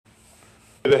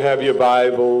To have your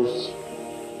Bibles,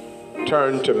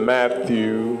 turn to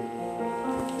Matthew,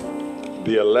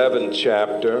 the 11th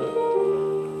chapter,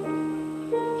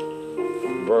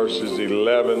 verses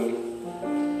 11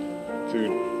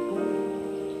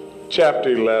 through chapter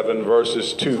 11,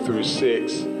 verses 2 through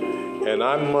 6. And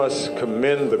I must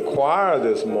commend the choir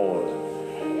this morning.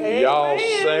 Amen. Y'all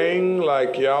sang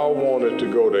like y'all wanted to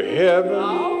go to heaven.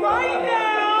 All right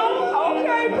now.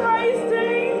 Okay, praise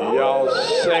team. Y'all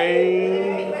sang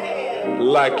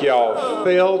like y'all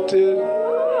felt it.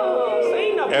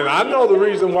 And I know the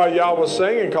reason why y'all was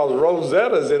singing, because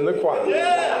Rosetta's in the choir.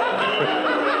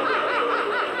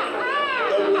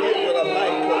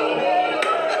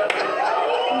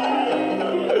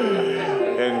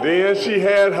 And then she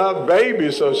had her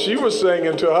baby, so she was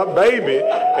singing to her baby,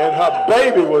 and her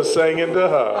baby was singing to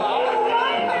her.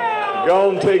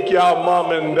 Go and take y'all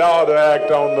mom and daughter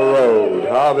act on the road.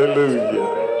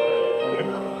 Hallelujah.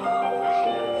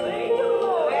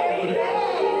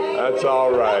 That's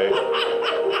all right.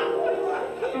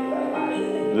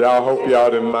 Y'all hope y'all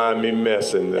didn't mind me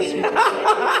messing this morning.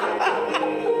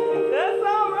 That's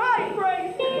all right,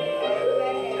 praise.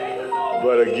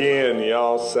 But again,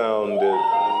 y'all sounded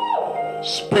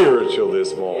spiritual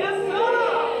this morning.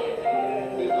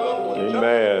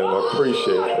 Amen. I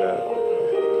appreciate that.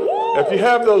 If you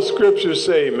have those scriptures,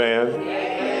 say amen.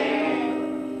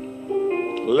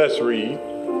 Let's read.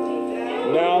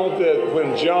 Now that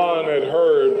when John had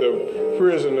heard the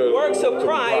prisoner's works of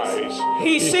Christ,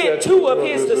 he sent two of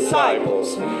his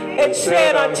disciples and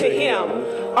said unto him,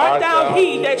 Art thou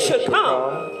he that should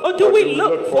come, or do we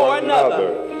look for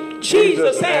another?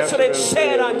 Jesus answered and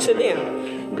said unto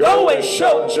them, Go and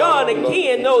show John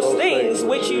again those things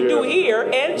which you do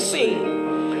hear and see.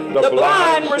 The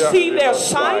blind receive their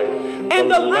sight,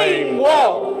 and the lame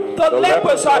walk. The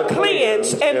lepers are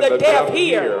cleansed, and the deaf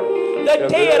hear. The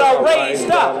dead are raised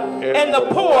up, and the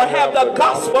poor have the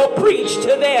gospel preached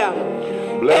to them.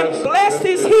 And blessed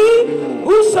is he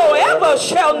whosoever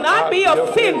shall not be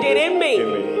offended in me.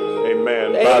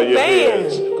 Amen. Amen.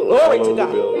 Glory to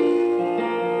God.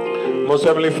 Most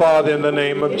Heavenly Father, in the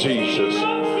name of Jesus,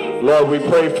 Lord, we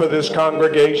pray for this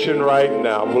congregation right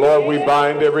now. Lord, we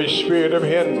bind every spirit of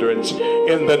hindrance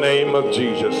in the name of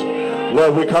Jesus.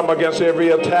 Lord, we come against every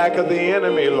attack of the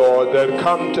enemy, Lord, that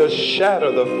come to shatter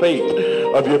the faith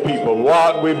of your people.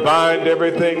 Lord, we bind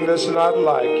everything that's not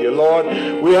like you. Lord,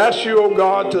 we ask you, oh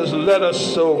God, to let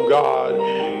us, oh God,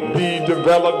 be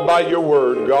developed by your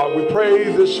word, God. We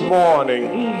pray this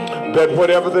morning that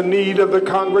whatever the need of the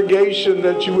congregation,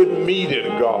 that you would meet it,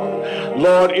 God.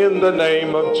 Lord, in the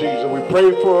name of Jesus, we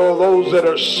pray for those that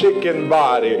are sick in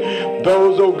body,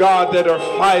 those, oh God, that are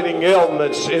fighting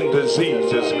ailments and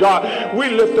diseases. God, we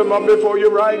lift them up before you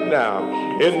right now.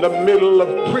 In the middle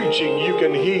of preaching, you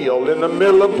can heal. In the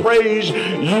middle of praise,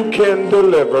 you can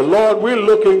deliver. Lord, we're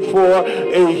looking for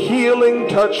a healing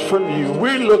touch from you.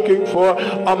 We're looking for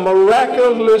a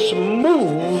miraculous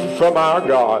move from our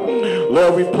God.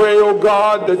 Lord, we pray, oh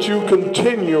God, that you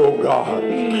continue, oh God,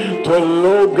 to,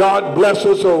 oh God, bless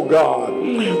us, oh God.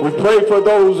 We pray for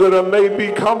those that are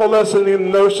maybe convalescent in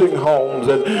nursing homes,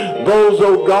 and those,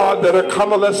 oh God, that are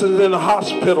convalescent in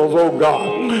hospitals, oh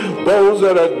God. Those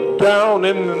that are down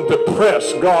and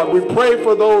depressed, God. We pray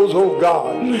for those, oh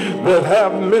God, that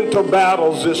have mental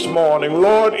battles this morning.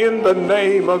 Lord, in the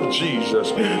name of Jesus,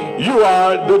 you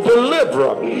are the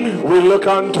deliverer. We look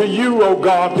unto you, oh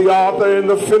God, the author and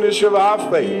the finisher of our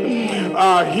faith,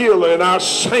 our healer and our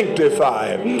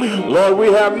sanctifier. Lord,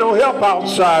 we have no help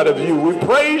outside of you. We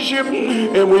praise you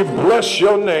and we bless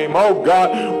your name. Oh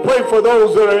God, pray for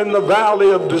those that are in the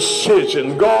valley of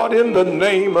decision. God, in the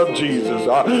name of Jesus,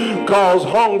 cause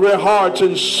hungry hearts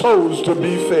and souls to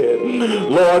be fed.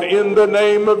 Lord, in the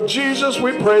name of Jesus,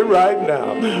 we pray right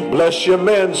now. Bless your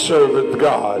manservant,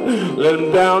 God. Let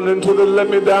me down into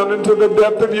the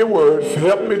depth of your word.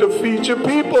 Help me to feed your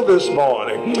people this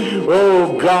morning.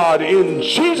 Oh God, in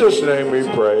Jesus' name we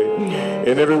pray.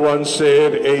 And everyone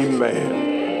said,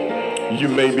 amen. You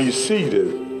may be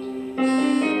seated.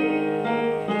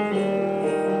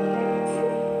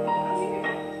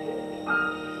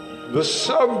 The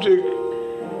subject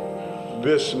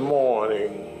this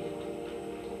morning,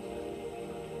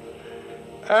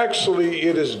 actually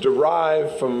it is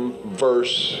derived from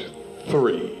verse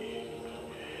 3.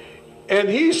 And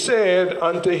he said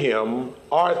unto him,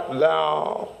 Art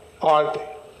thou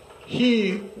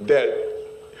he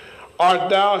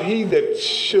that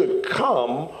should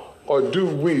come, or do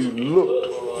we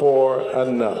look for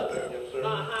another?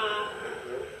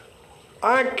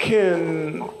 I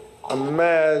can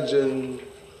imagine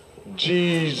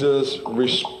Jesus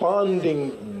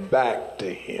responding back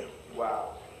to him. Wow.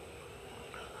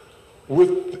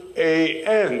 with an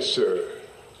answer.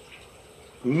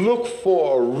 Look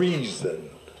for a reason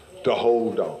to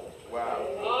hold on. Wow.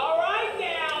 All right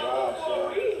now.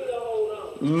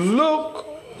 Look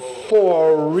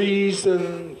for a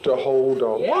reason to hold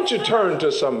on. Why don't you turn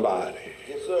to somebody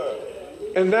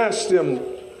and ask them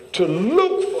to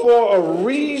look for a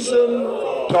reason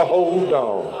to hold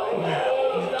on.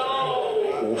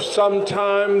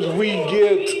 Sometimes we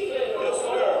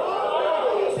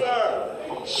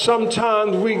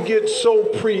get so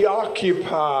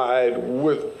preoccupied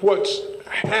with what's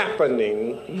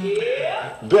happening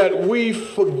that we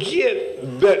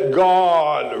forget that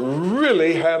God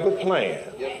really has a plan.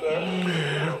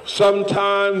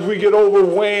 Sometimes we get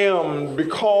overwhelmed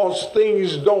because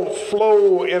things don't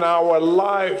flow in our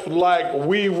life like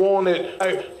we want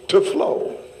it to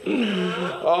flow.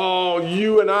 Oh,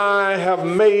 you and I have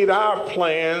made our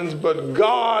plans, but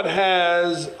God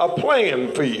has a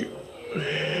plan for you.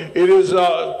 It is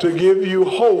to give you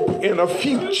hope in a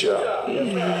future.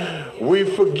 We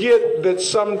forget that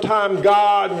sometimes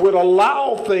God would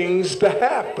allow things to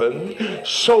happen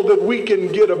so that we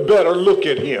can get a better look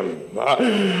at him,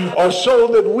 or so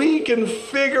that we can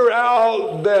figure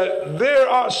out that there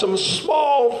are some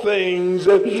small things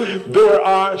and there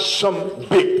are some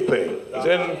big things.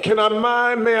 And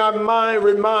may I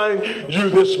remind you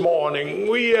this morning,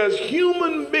 we as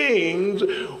human beings,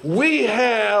 we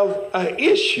have an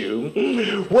issue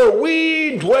where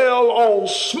we dwell on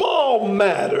small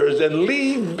matters and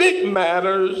leave big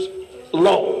matters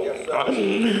alone.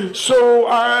 So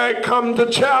I come to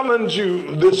challenge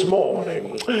you this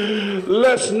morning.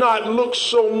 Let's not look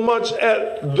so much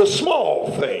at the small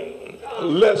thing.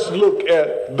 Let's look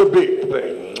at the big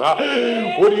thing.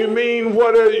 What do you mean?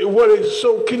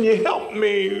 So can you help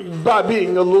me by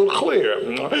being a little clear?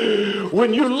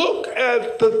 When you look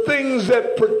at the things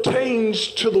that pertains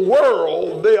to the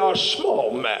world, they are small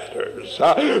matters.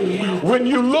 When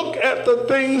you look at the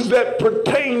things that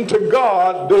pertain to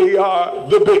God, they are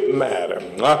the big matter.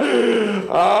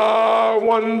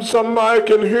 When somebody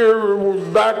can hear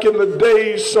back in the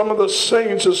day, some of the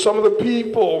saints or some of the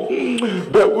people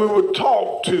that we would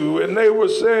talk to, and they were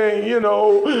saying,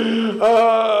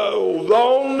 the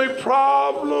only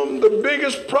problem, the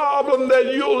biggest problem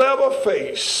that you'll ever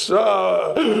face,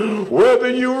 whether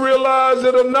you realize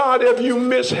it or not, if you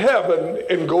miss heaven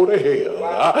and go to hell.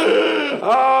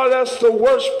 That's the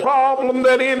worst problem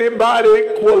that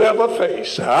anybody will ever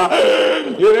face.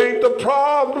 It ain't the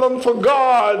problem for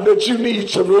God that you need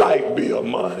some light bill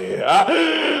money.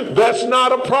 That's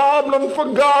not a problem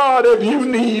for God if you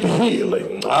need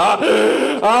healing.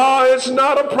 It's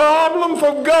not a problem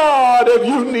for God if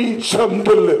you need some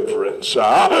deliverance.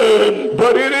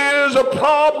 But it is a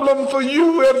problem for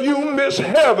you if you miss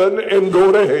heaven and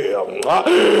go to hell.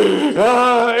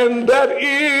 And that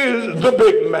is the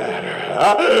big matter.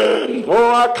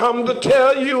 I come to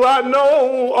tell you, I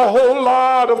know a whole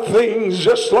lot of things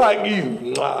just like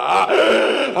you.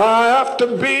 After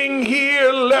being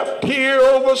left here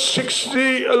over 60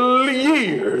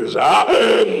 years,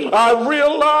 I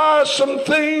realized some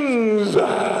things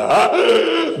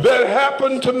that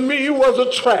happened to me was a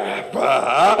trap.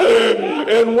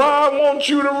 And why I want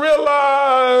you to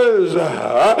realize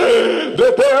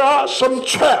that there are some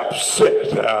traps set.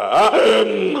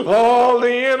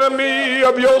 The enemy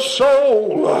of your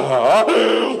soul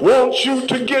wants you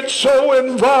to get so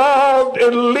involved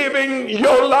in living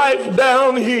your life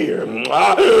down here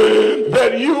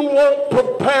that you won't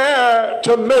prepare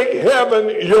to make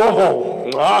heaven your home.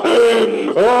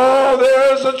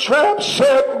 There's a trap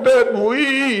set that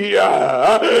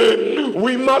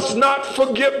we must not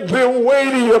forget the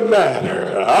weightier matter,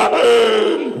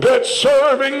 that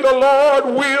serving the Lord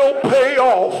will pay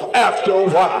off after a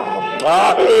while.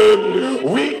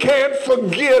 We can't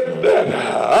forget that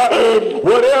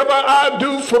whatever I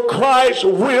do for Christ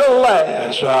will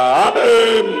last.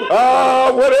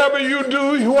 Whatever you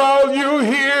do while you're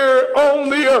here on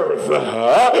the earth,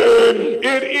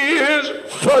 it is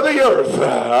for the earth.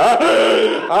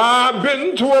 I've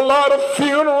been to a lot of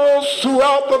funerals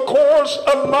throughout the course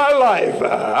of my life.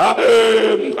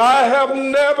 I have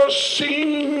never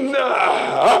seen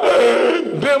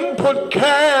them put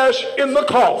cash in the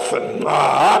coffin.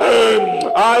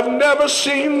 I've never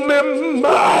seen them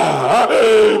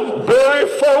bury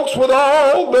folks with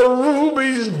all the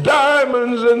rubies,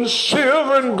 diamonds, and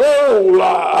silver and gold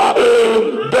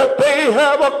that they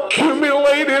have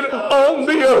accumulated on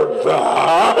the earth.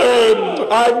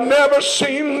 I've never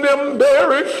seen them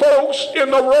bury folks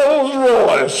in the Rolls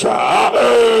Royce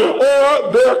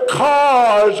or their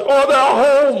cars or their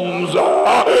homes.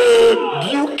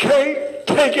 You can't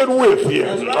take it with you.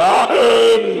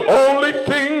 Only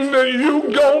thing that you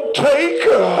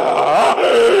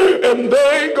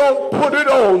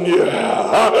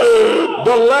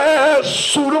The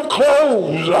last suit of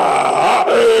clothes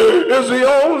is the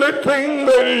only thing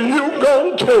that you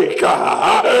gonna take.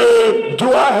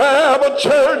 Do I have a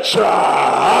church?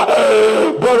 But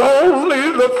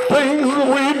only the things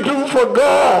we do for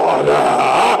God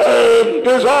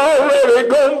is already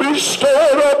gonna be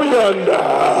stored up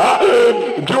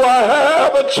yonder. Do I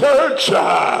have a church?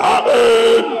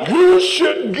 You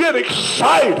should get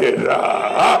excited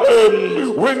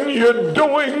when you're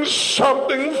doing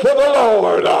something for the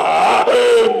Lord.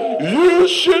 You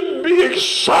should be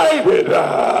excited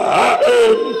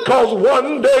because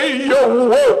one day your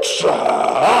works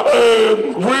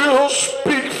will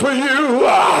speak for you.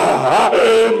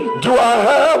 Do I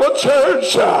have a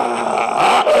church?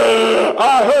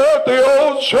 I heard the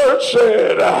old church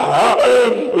said,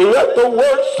 let the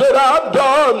works that I've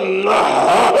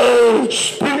done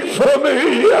speak for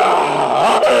me.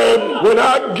 When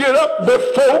I get up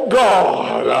before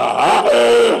God,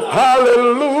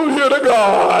 hallelujah to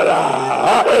God,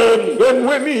 and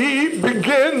when he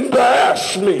began to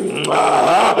ask me,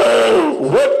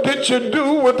 what did you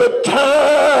do with the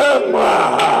time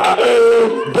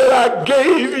that I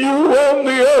gave you on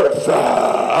the earth?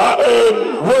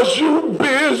 Was you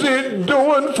busy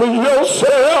doing for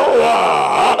yourself,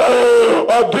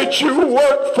 or did you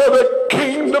work for the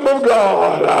kingdom of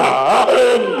God?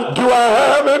 Do I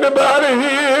have anybody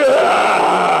here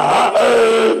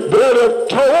that have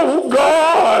told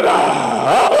God,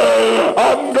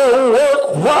 I'm going to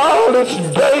work while it's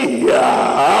day,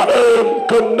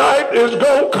 'cause night is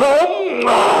going to come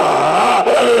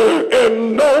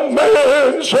and no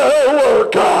man shall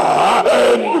work?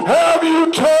 Have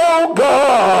you told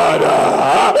God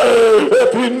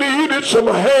if he needed some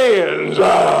hands,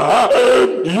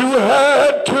 you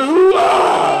had to?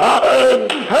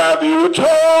 Have you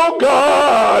told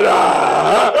God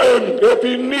if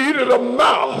he needed a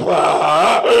mouth,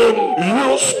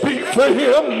 you'll speak for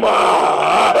him?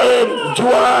 Do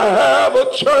I have a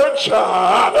church?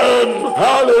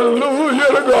 Hallelujah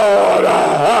to God.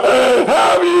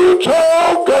 Have you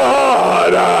told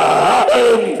God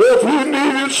if he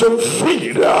needed some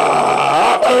feet,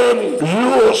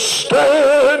 you'll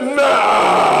stand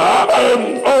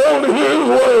on his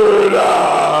word?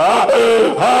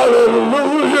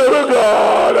 Hallelujah to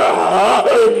God.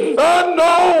 I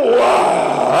know,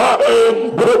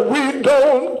 but we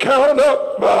don't count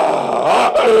up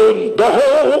the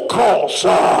whole cost.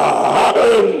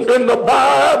 And the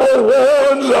Bible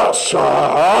warns us,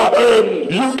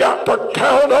 you got to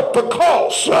count up the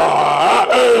cost.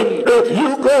 If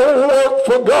you go work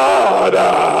for God,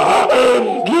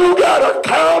 you got to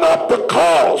count up the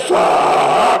cost.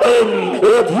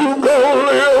 If you go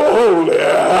live holy,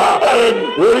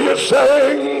 what are you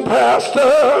saying,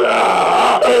 Pastor?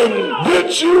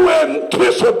 Did you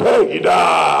anticipate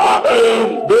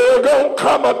there's gonna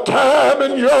come a time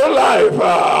in your life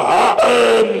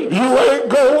you ain't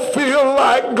gonna feel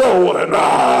like going,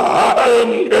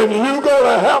 and you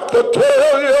gonna have to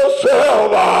tell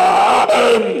yourself,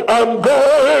 I'm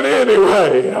going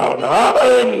anyway.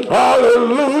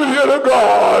 Hallelujah to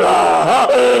God.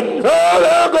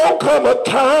 There's gonna come a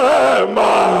time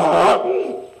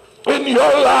in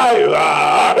your life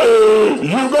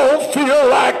you gonna feel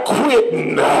like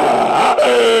quitting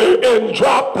and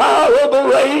drop out of the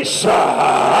race,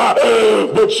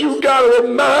 but you gotta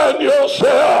remind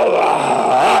yourself,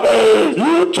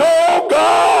 you told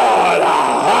God,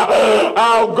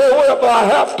 I'll go if I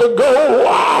have to go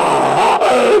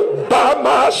by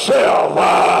myself.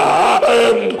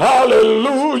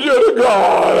 Hallelujah to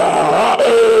God.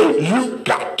 You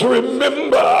got to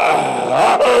remember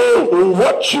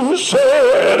what you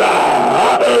said.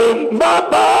 My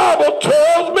Bible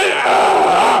tells me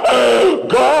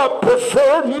God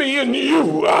preferred me and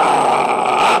you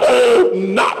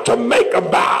not to make a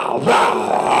vow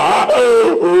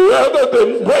rather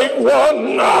than break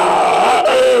one.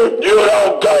 You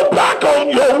don't go back on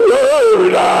your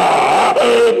word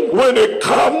when it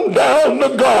comes down to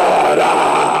God.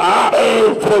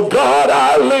 For God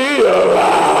I live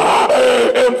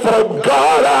and for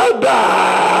God I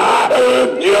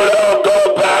die. You don't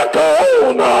go back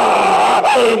on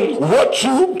what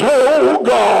you told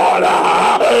God.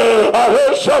 I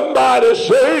heard somebody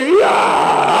say,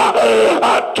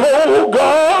 I told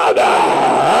God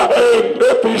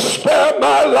if he spared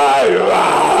my life,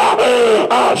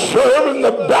 I'll serve in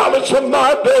the balance of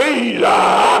my days.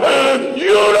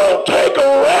 You don't take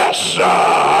a rest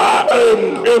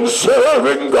in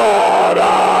serving God.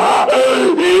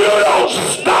 You don't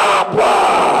stop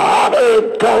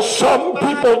because some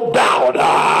people doubt.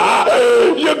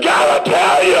 You gotta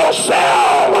tell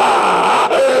yourself,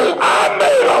 I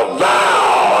made a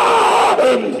vow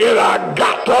and I I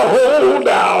got to hold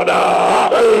out?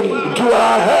 Do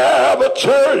I have a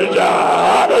church?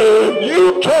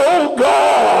 You told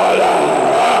God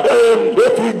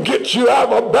if he gets you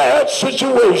out of a bad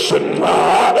situation,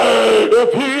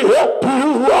 if he help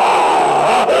you,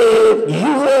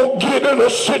 you won't get in a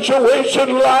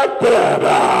situation like that.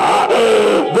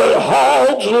 The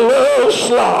hogs love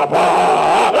slop.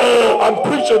 I'm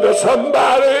preaching to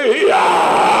somebody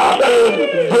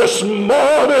this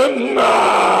morning.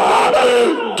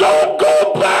 Don't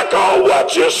go back on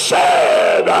what you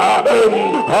said.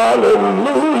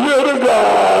 Hallelujah to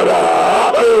God.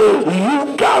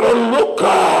 You gotta look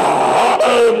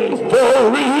for a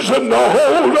reason to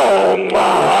hold on.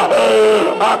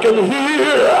 I can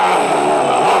hear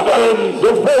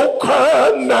the folk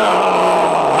crying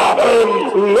now.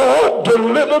 Lord,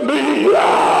 deliver me.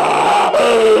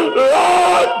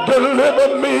 Lord, deliver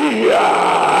me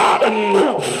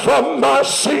from my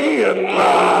sin.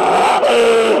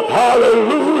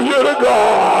 Hallelujah to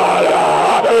God.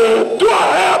 Do I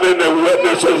have any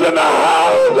witnesses in the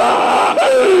house?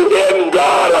 In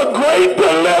God a great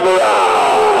deliverer.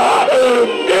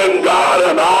 In God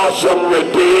an awesome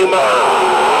redeemer.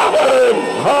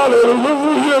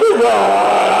 Hallelujah to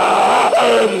God.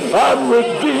 I'm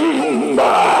redeemed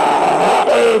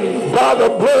by the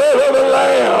blood of the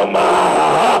Lamb.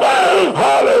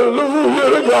 Hallelujah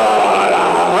to God.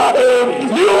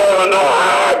 You want to know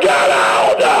how I got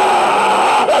out?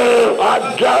 I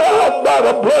got out by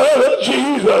the blood of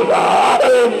Jesus.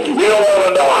 You want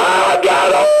to know how I got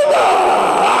over?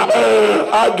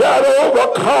 I got over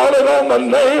calling on the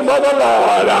name of the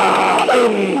Lord.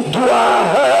 Do I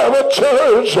have a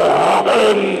church?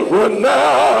 Well, now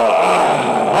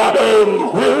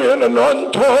we're in an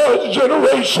untoward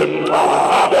generation.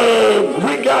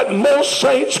 We got more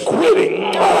saints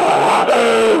quitting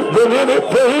than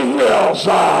anything else.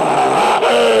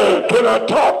 Can I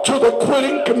talk to the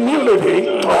quitting community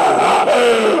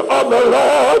of the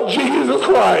Lord Jesus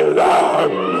Christ?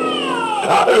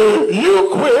 You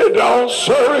quit on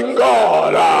serving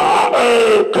God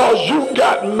because you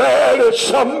got mad at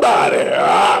somebody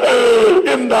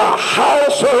in the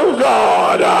house of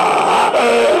God.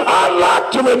 I'd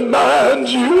like to remind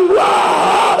you,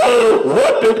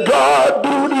 what did God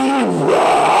do to you?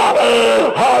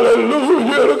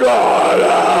 Hallelujah to God.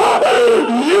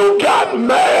 You got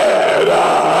mad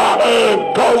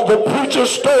because the preacher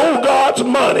stole God's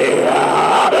money.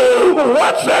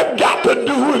 What's that got to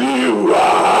do with you?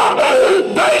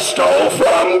 They stole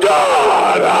from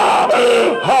God.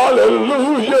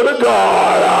 Hallelujah to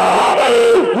God.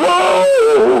 Whoa!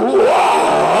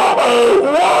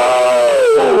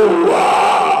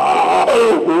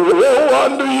 Woe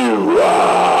unto you.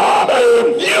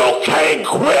 You can't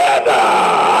quit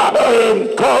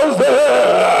because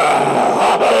they're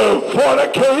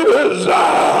fornicators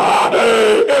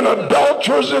and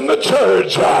adulterers in the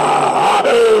church.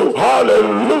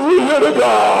 Hallelujah to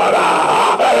God.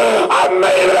 I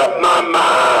made up my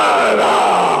mind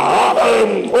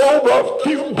over a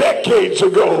few decades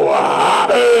ago.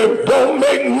 Don't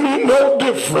make me no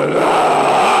different.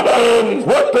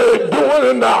 What they're doing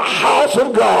in the house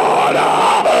of God,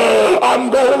 I'm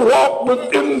going to walk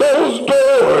within those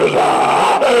doors,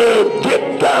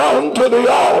 get down to the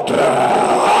altar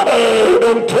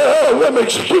and tell them,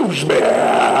 excuse me,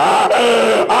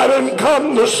 I didn't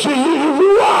come to see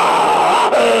you.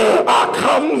 I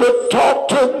come to talk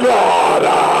to God.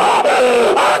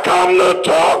 I come to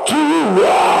talk to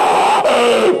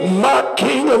my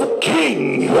King of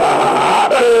Kings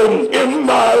in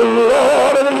my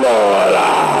Lord and Lord.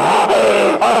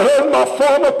 I heard my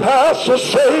former pastor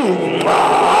say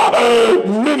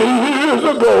many years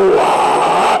ago,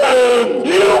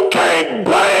 you can't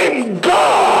blame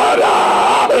God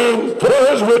for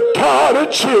his retarded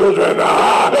children.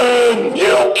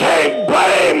 You can't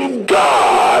blame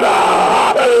God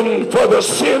for the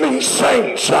sinning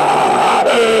saints.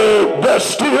 They're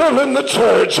still in the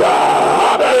church.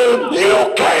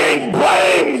 You can't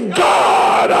blame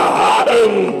God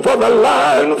for the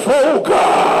lying folk.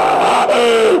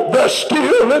 They're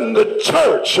still in the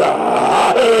church.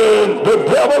 The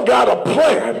devil got a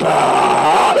plant,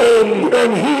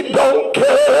 and he don't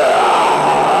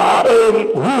care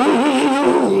who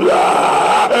you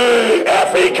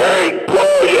if he can't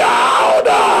pull you out,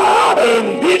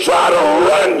 he try to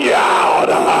run you out.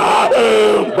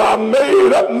 I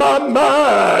made up my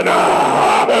mind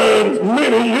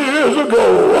many years ago.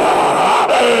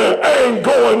 Ain't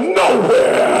going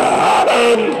nowhere.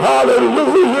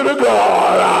 Hallelujah to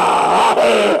God.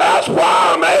 That's why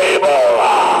I'm able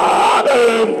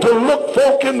to look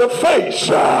folk in the face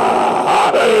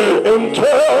and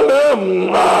tell them,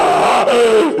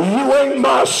 you ain't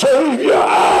my Savior,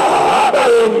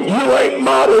 you ain't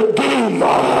my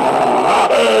Redeemer.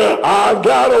 I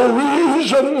got a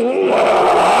reason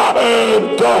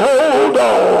to hold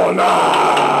on.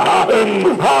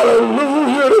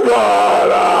 Hallelujah to God.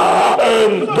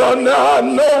 But now I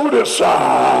notice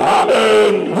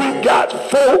we got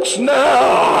folks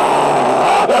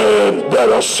now that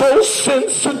are so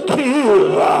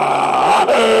sensitive.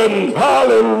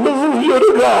 Hallelujah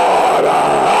to God.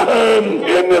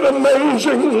 Isn't it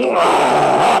amazing?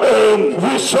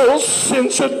 We're so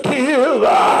sensitive.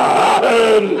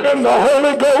 And the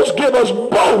Holy Ghost give us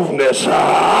boldness.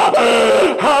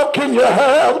 How can you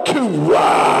have two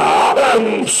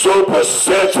super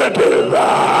sensitive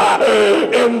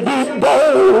and be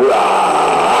bold?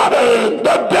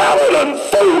 The devil done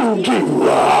fooled you.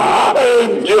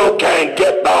 You can't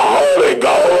get the Holy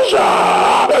Ghost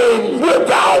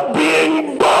without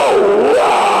being bold.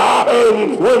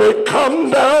 When it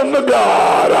comes down to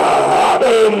God,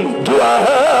 do I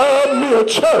have me a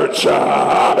church?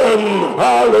 Hallelujah.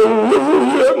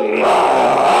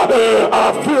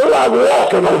 I feel like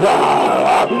walking a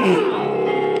while.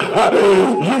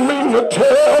 You mean to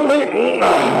tell me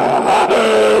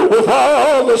with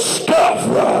all the stuff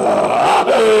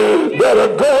that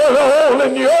are going on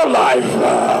in your life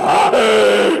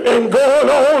and going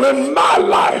on in my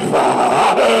life,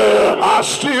 I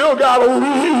still got a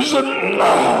reason.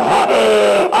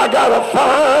 I got to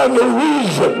find a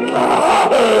reason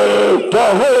to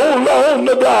hold on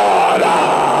to God.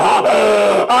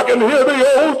 I can hear the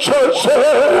old church say,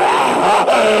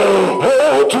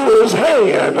 hold to his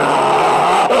hand.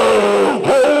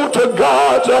 Hold to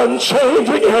God's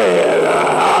unchanging hand.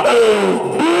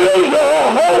 Build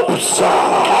your hopes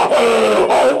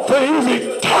on things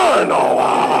eternal.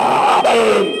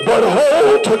 But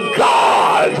hold to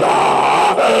God's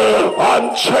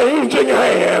unchanging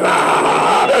hand.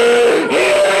 He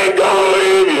ain't gonna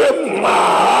leave you.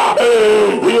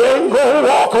 He ain't gonna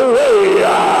walk away.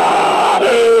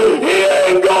 He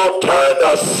ain't gonna turn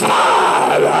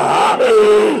aside.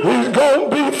 He's gonna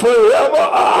be forever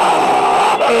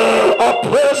a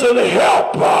present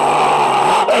help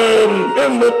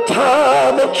in the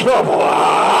time of trouble.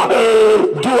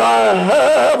 Do I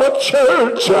have a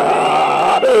church?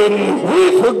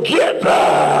 We forget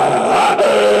that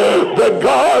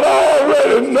God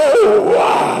already knows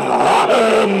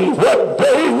what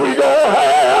day we gonna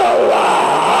have.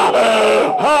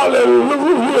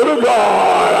 Hallelujah to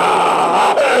God.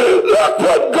 Look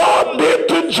what God did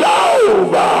to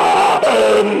Job.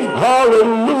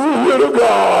 Hallelujah to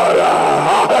God.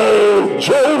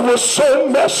 Job was so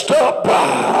messed up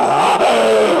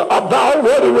about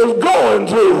what he was going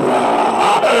through.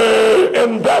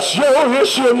 And that's your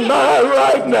issue and mine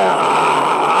right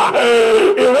now.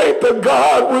 It ain't the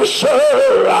God we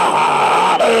serve,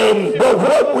 but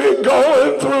what we're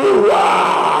going through.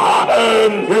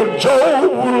 If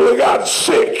Job got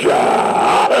sick,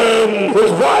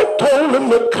 his wife told him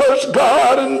to curse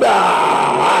God and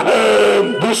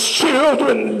die. His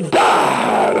children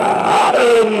died.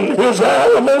 His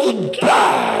animals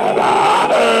died.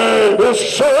 His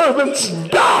servants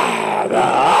died.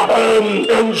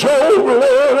 And Job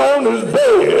lay on his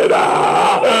bed.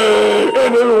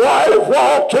 And his wife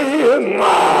walked in.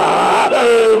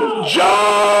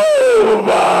 Job,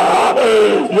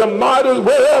 you might as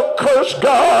well curse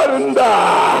God and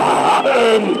die.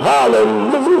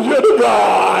 Hallelujah to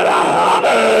God.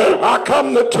 I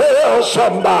come to tell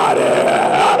somebody,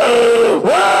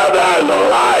 where there's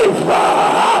life,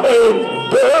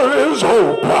 there is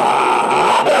hope.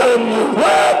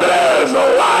 Where there's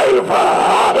life,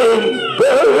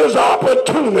 there is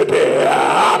opportunity.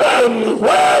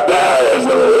 Where there is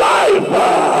life,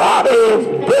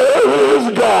 there is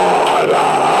God.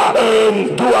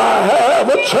 Do I have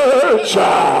a church?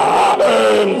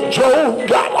 Job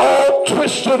got all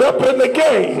twisted up in the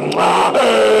game.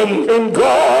 And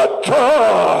God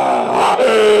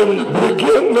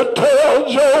began to tell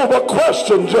Job a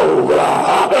question. Job,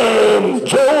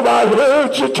 I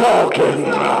heard you talking.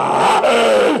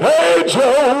 Hey,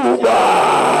 Job,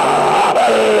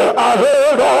 I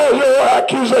heard all your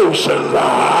accusations.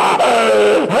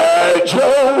 Hey,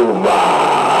 Job,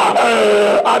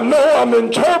 I know I'm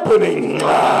interpreting,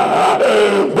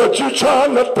 but you're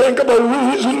trying to think of a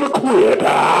reason to quit.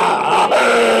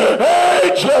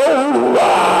 Hey, Job,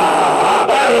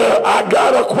 I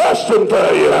got a question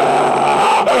for you.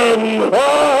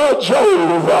 Oh,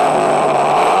 Job,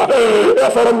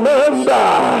 if a man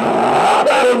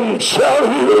die, shall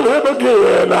he live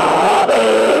again?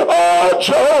 Oh,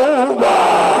 Job,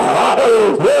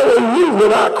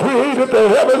 when I created the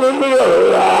heaven and the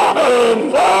earth.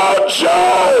 Oh,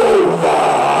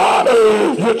 Jehovah,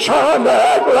 you're trying to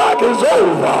act like it's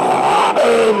over,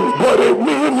 but it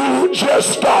means you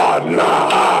just starting. Do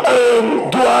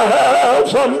I have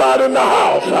somebody in the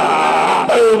house?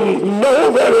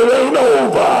 Know that it ain't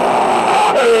over.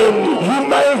 You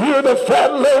may hear the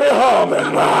fat lady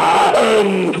humming,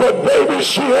 but baby,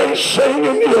 she ain't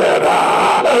singing yet.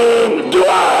 Do I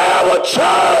have a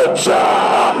church?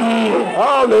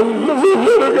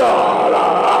 Hallelujah to God.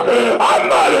 I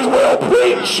might as well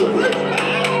preach.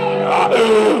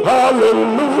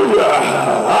 Hallelujah.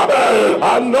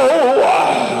 I know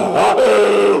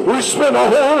we spend a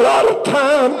whole lot of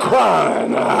time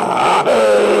crying.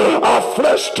 Our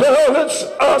flesh tells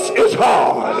us it's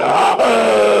hard.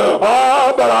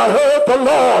 But I heard the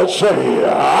Lord say,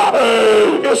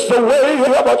 it's the way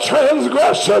of a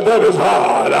transgressor that is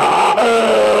hard.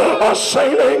 A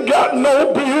saint ain't got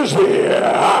no business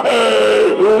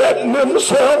letting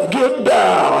himself get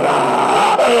down,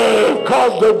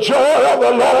 because the joy of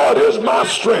the Lord is my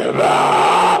strength.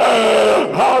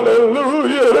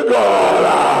 Hallelujah to God.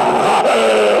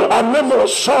 I remember a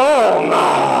song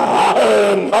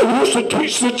I used to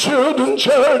teach the children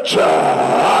church.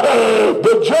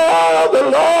 The joy of the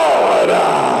Lord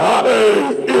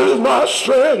is my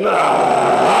strength.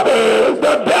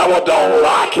 The devil don't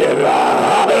like it.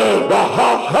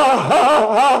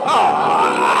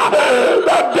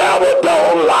 The devil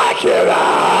don't like it.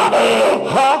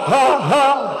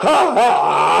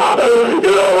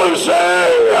 You know what I'm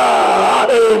saying?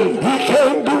 He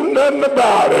can't do nothing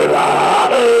about it.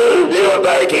 You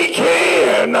think he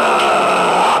can,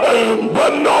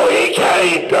 but no, he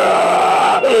can't.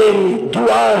 Do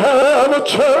I have a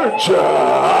church?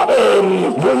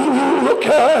 When you look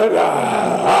at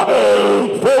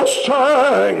folks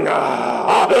trying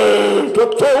to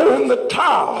throw in the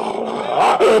towel,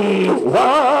 why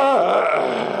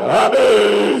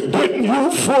didn't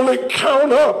you fully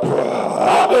count up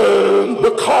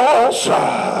the cost?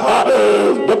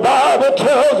 The Bible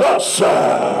tells us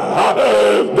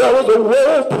there was a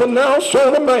word pronounced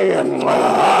on a man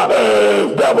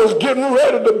that was getting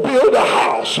ready to build a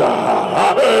house,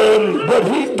 but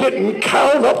he didn't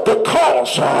count up the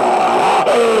cost.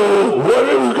 What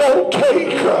it was going to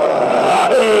take.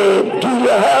 Do you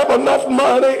have enough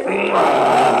money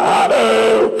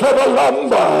for the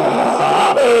lumber?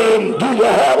 Do you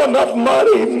have enough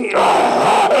money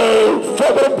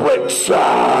for the bricks? Do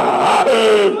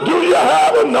you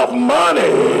have enough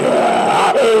money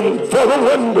for the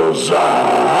windows?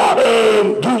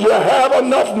 Do you have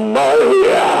enough money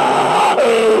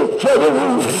for the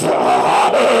roof?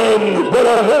 But a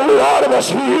whole lot of us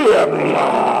here,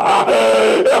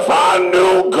 if I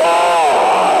knew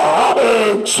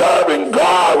God, serving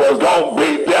God was going to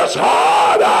be this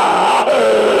hard,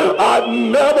 I'd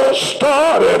never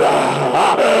started.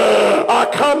 I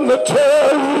come to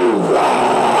tell you,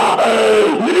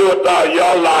 you thought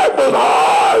your life was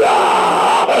hard,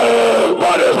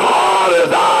 but as hard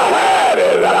as I had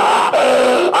it,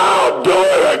 I'll do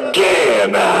it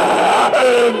again.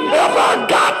 If I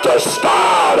got to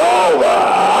start over,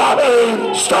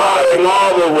 starting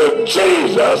over with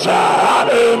Jesus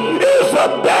is the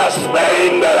best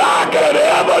thing that I could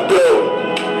ever do.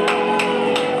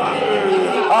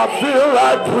 I feel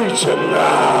like preaching.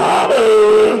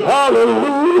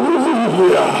 Hallelujah.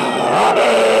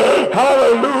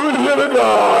 Hallelujah to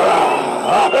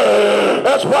God.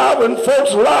 That's why when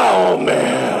folks lie on me, I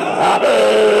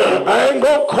ain't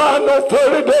gonna cry no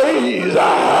 30 days,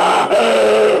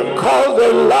 cause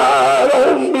they lied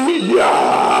on me. I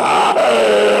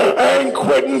ain't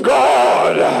quitting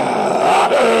God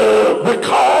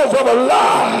because of a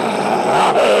lie.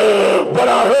 But I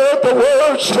heard the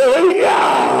word say,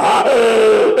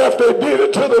 if they did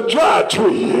it to the dry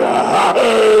tree,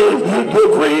 the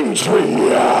green tree,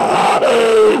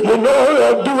 you know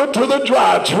they'll do it to the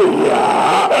dry tree.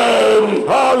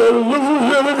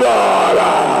 Hallelujah to God.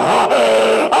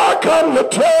 I come to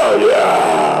tell you,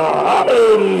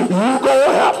 you're going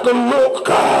to have to look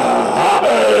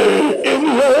in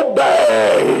your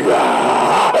bag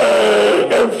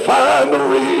and find the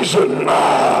reason.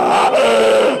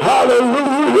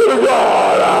 Hallelujah to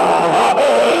God.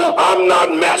 I'm not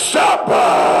messed up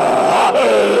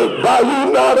by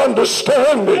you not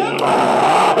understanding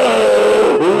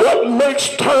what makes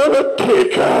time a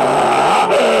tick.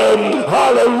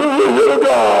 Hallelujah to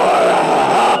God.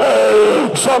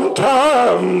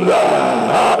 Sometimes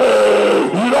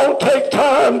you don't take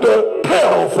time to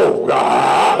tell folk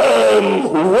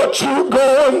what you're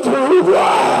going through.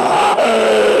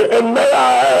 And may I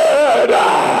add,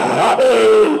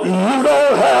 you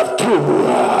don't have to.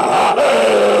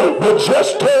 But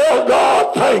just tell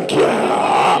God thank you.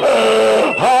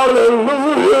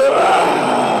 Hallelujah.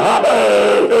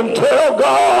 And tell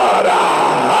God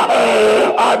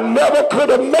I never could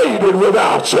have made it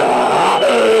without you.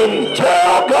 And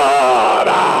tell God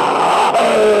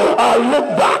I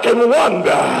look back and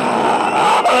wonder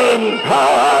how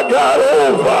I got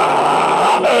over.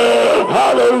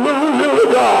 Hallelujah,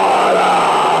 God.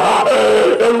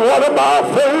 And one of my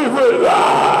favorites,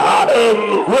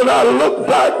 when I look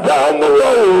back down the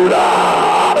road,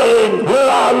 when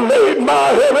I laid my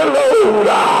heavy load,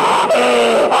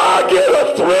 I get a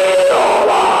thrill.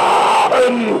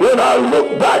 And when I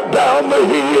look back down the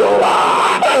hill,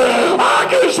 I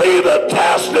can see the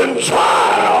test and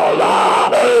trial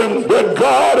that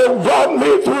God has brought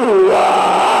me through.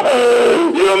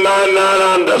 You might not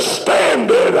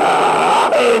understand it,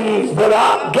 but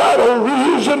I got a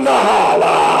reason to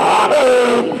holler.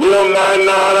 You might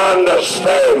not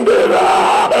understand it,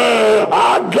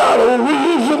 I got a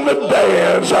reason to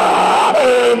dance.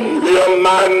 You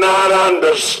might not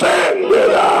understand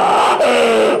it,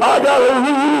 I got a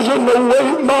reason to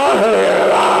wave my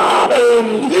hand.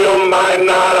 You might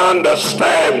not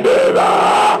understand it,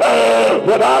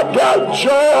 but I got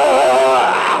joy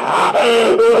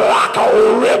like a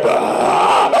river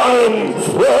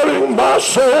flooding my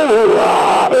soul.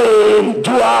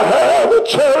 Do I have a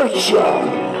church?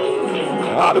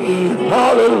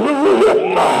 Hallelujah.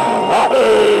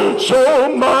 So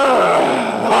my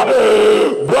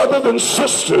brothers and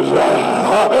sisters,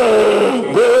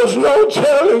 there's no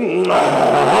telling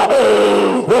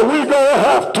what we're going to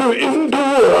have to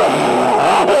endure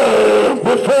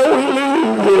before we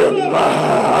leave him.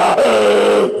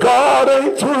 God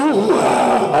ain't through,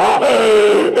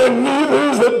 and neither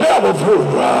is the devil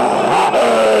through.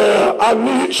 I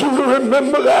need you to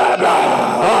remember that.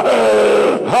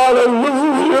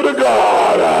 Hallelujah to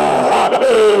God.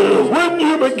 When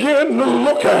you begin to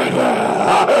look at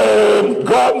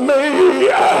God may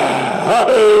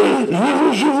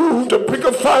use you to pick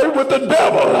a fight with the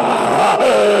devil,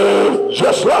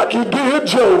 just like you did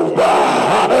Job.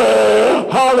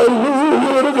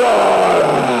 Hallelujah to God.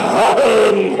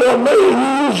 Or may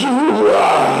use you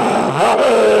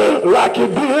like you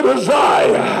did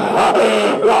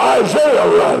Isaiah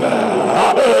rather.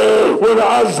 When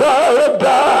Isaiah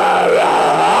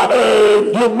died,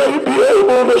 you may be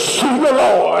able to see the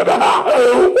Lord.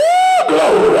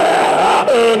 Glory.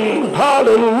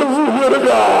 Hallelujah to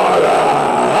God.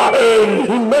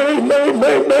 He may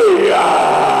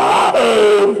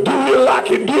do you like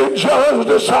he did John's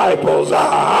disciples.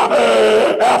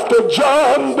 After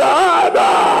John died,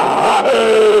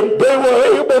 they were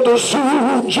able to see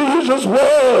who Jesus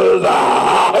was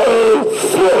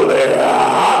fully.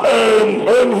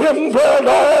 In him dwelt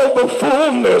all the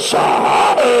fullness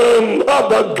of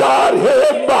the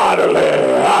Godhead bodily,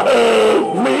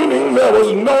 meaning there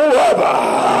was no other.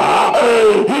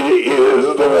 He is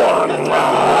the one.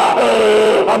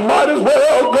 I might as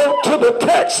well go to the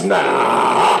text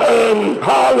now.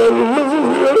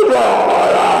 Hallelujah to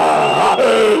God.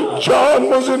 John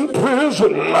was in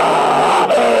prison.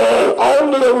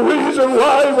 Only the reason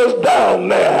why he was down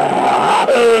there,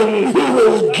 he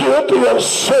was guilty of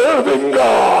serving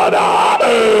God.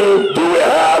 Do we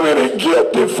have any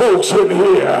guilty folks in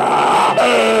here?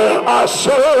 I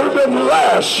served him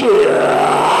last year.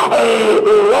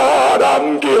 Lord,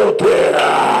 I'm guilty.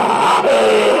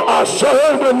 I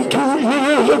served him 2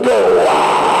 years ago.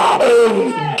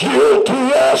 Guilty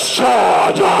as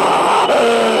charged.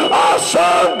 I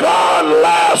served God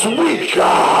last week.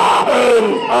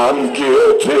 I'm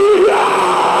guilty.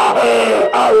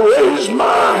 I raised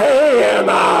my hand.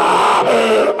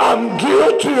 I'm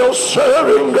guilty of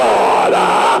serving God.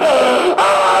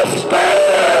 I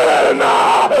stand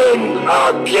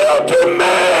a guilty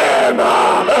man.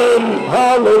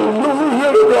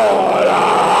 Hallelujah to God.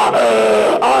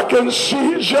 I can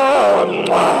see John.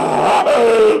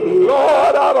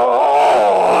 Lord, out of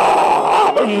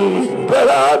all that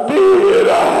I did,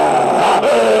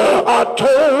 I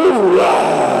told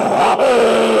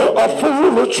a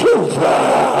fool the truth.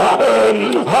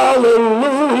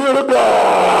 Hallelujah to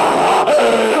God.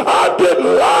 I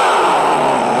didn't lie.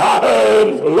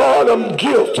 Lord, I'm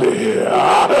guilty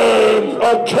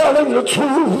of telling the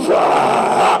truth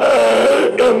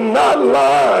and not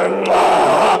lying.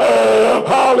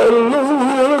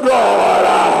 Hallelujah to God.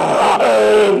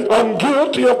 I'm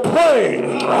guilty of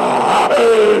praying.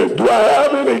 Do I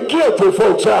have any guilty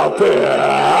folks out there?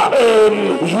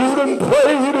 You done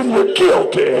prayed and you're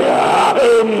guilty.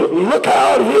 Look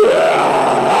out here.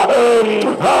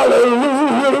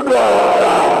 Hallelujah to God.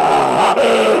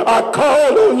 I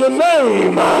called on your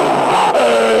name.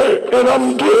 and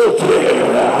I'm guilty.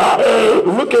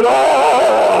 Look at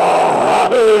all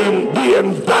the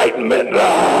indictment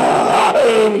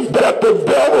that the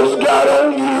devil's got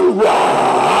on you,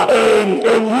 and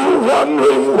you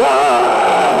wondering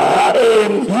why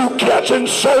you catching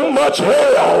so much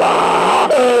hell,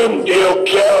 and you're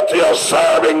guilty of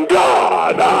serving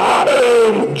God,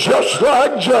 just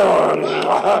like John.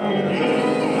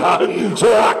 So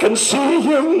I can see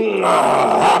him.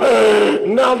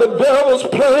 Now the devil's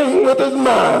playing with his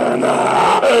mind.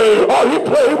 Oh, he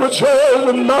played with yours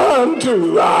and mine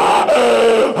too.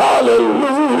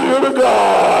 Hallelujah to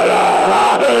God.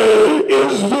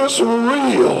 Is this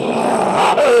real?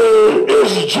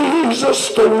 Is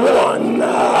Jesus the one?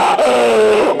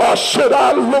 Or should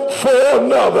I look for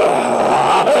another?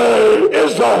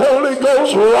 Is the Holy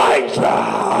Ghost right?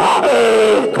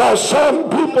 Because some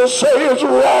people say it's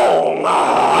wrong.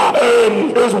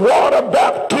 Is water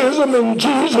baptism in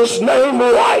Jesus' name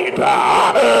right?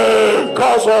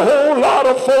 Because a whole lot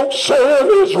of folks say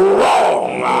it's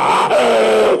wrong.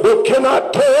 But can I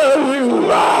tell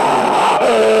you,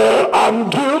 I'm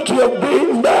guilty of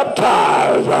being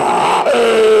baptized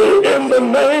in the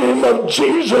name of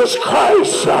Jesus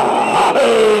Christ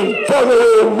for the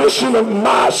remission of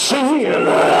my sin.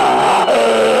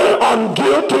 I'm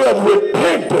guilty of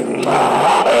repenting,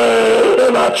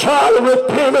 and I try to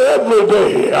repent every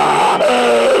day.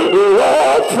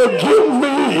 Lord, forgive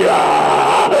me.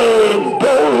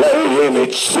 Don't lay any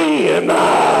sin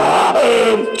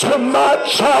to my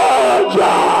charge.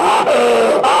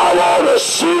 I want to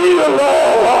see you,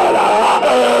 Lord.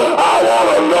 I want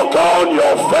to look on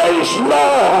your face,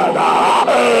 Lord.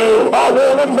 I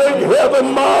want to make heaven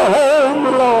my home,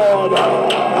 Lord.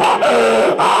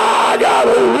 I got a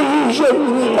reason.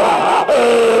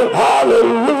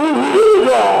 Hallelujah,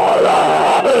 Lord.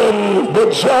 But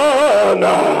John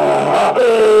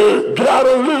got a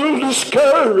little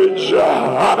discouraged.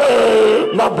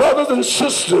 My brothers and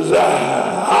sisters,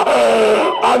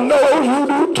 I know you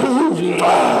do too.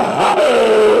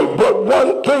 But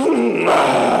one thing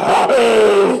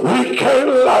we can't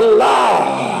allow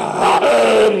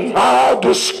our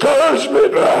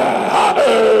discouragement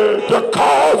to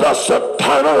cause us to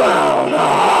turn around.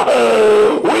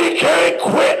 We can't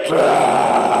quit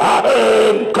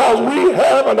because we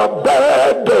having a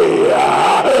bad day.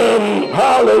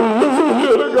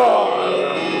 Hallelujah to God.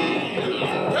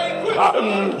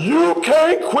 You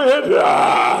can't quit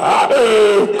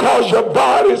because your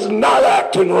body's not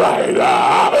acting right,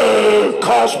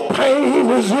 because pain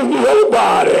is in your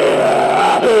body.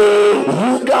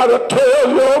 You gotta tell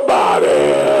your body,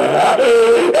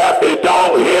 if you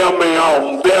don't hear me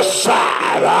on this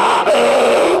side,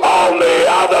 on the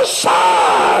other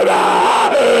side,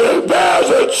 there's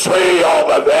a tree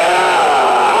over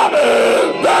there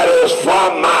that is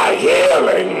from my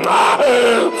healing,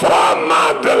 from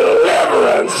my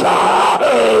deliverance.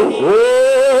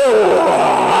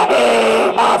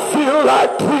 I feel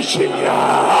like preaching.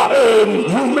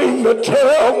 You mean to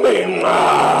tell me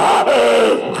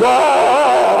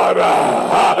God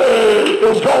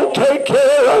is going to take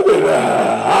care of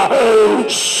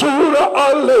it sooner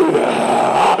or later?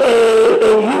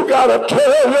 And you got to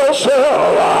tell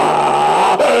yourself,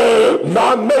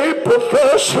 I may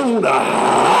prefer sooner,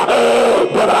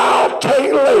 but I'll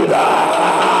take later.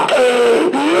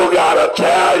 You got to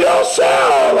tell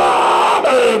yourself,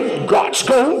 God's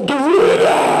going to do it.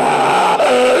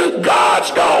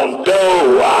 God's going to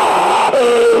do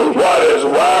what his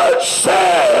word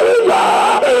says.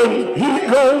 He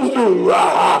going to do. I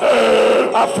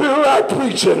feel like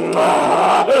preaching.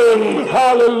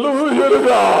 Hallelujah to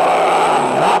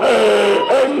God.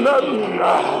 Ain't nothing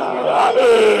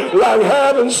like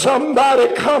having somebody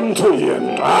come to you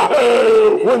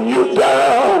when you're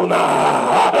down,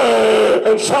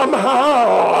 and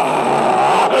somehow,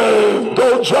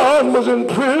 though John was in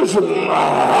prison,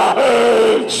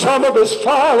 some of his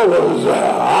followers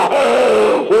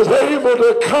was able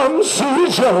to come see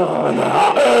John.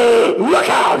 Look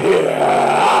out here.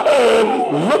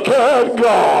 Look at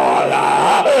God.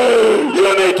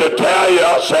 You need to tell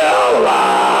yourself,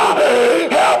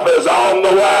 help is on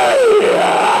the way.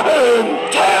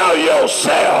 Tell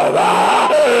yourself,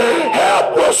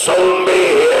 help will soon be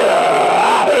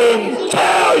here.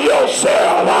 Tell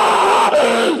yourself,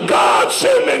 God's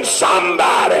sending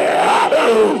somebody.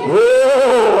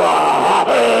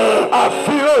 I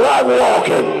feel like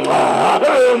walking.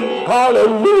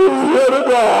 Hallelujah to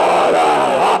God.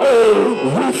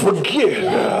 We forget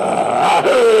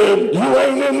you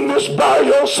ain't in this by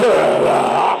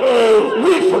yourself.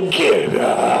 We forget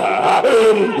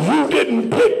you didn't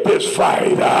pick this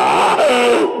fight.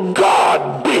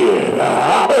 God did.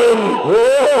 Oh,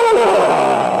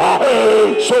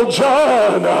 So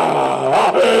John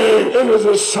and his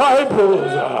disciples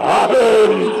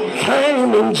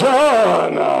came, and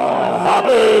John,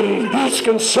 he's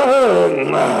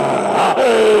concerned,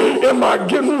 am I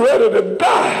getting ready to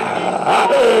die?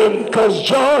 Because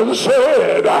John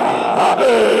said,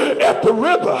 at the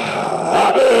river,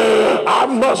 I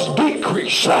must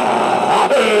decrease,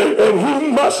 and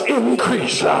he must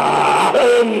increase.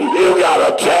 You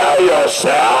gotta tell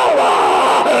yourself,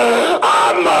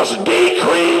 I must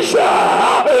decrease,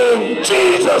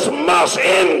 Jesus must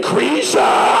increase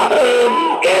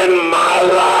in my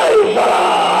life.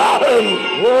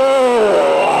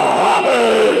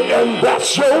 And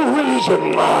that's your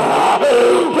reason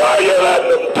why you let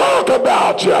them talk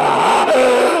about you.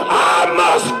 I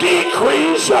must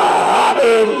decrease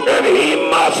and he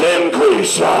must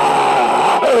increase.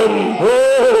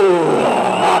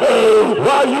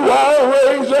 Why you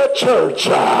always at church?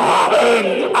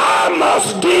 I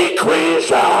must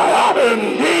decrease and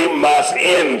he must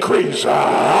increase.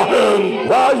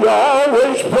 Why you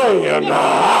always praying?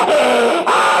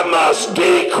 I must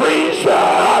decrease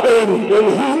and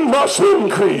he must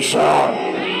increase. So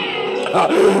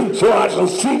I can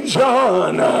see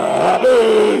John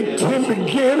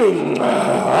beginning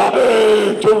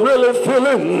to really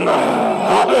feeling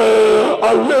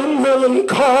a little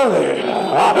melancholy.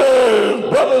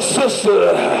 Brother,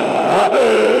 sister,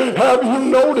 have you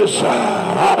noticed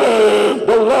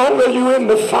the longer you're in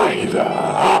the fight,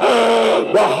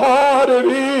 the harder it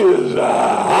is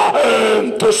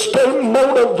to stay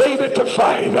motivated to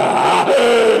fight?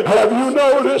 Have you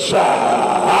noticed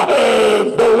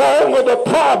the longer the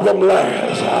problem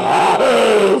lasts,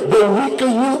 the weaker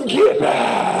you get,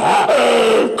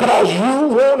 because you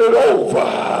want it over?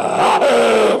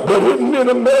 But isn't it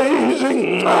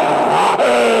amazing?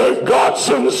 God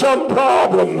sends some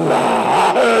problem,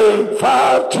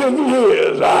 5-10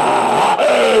 years,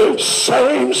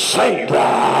 same saint,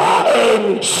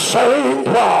 same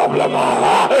problem.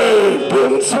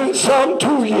 Then send some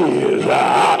 2 years,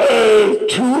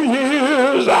 2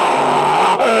 years,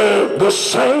 the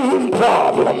same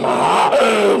problem.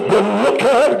 But look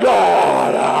at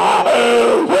God,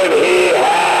 when he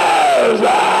has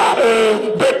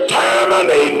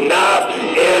determined enough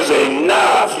is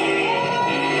enough.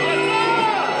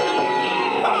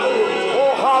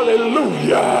 Oh,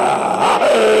 hallelujah.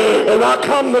 And I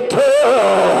come to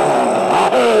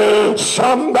tell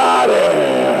somebody,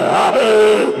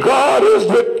 God is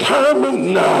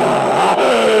determined.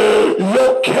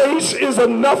 Your case is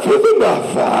enough is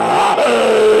enough.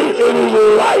 It is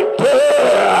right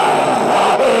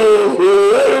there,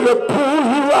 ready to pull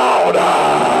you out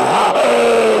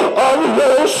of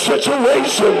your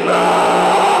situation.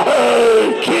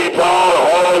 Keep on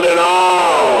holding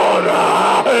on.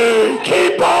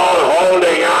 Keep on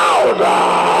holding out.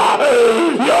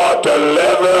 Your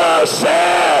deliverer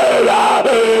said,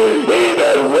 he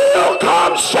that will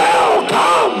come shall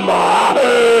come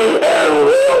and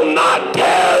will not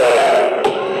tarry.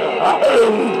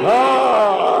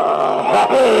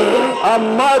 I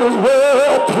might as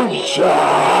well preach.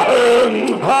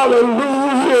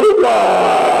 Hallelujah,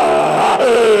 God.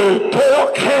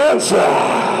 Tell cancer,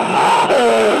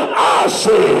 I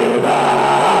said,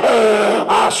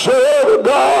 I serve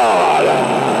God.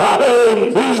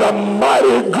 He's a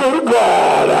mighty good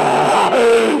God.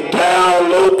 Tell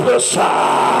lupus,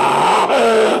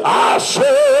 I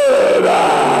said,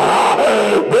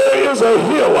 there is a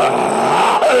healer,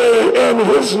 and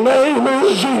his name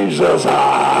is Jesus.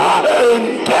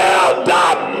 Tell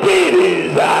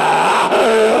diabetes,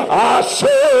 I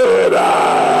said,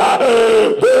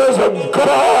 there's a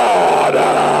God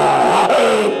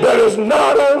that is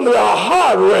not only a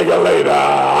heart regulator,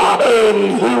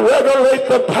 he regulates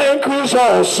the pancreas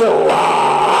also.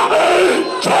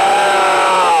 Tell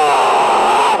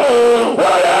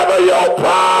whatever your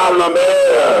problem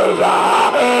is,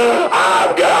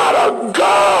 I've got a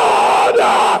God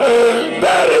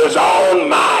that is on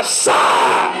my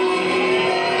side.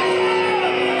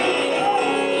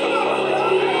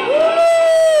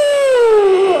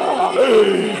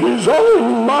 He's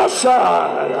on my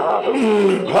side.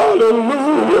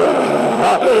 Hallelujah.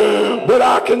 But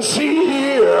I can see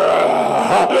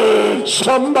here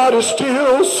somebody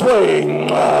still swing.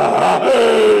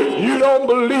 You don't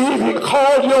believe he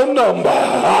called your number.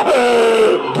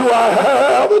 Do I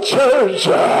have a church?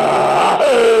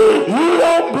 You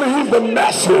don't believe the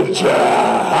message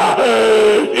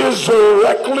is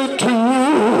directly to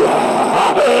you.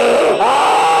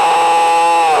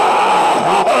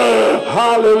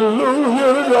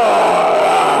 Hallelujah to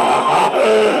God.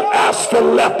 Ask the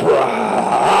leper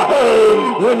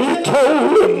when he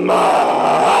told him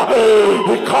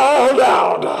He called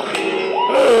out,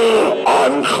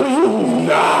 unclean,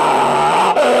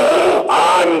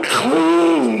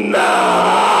 unclean,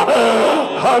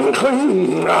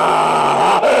 unclean.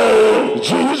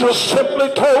 Jesus simply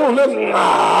told him,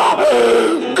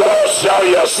 go show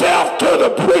yourself to the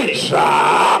priest.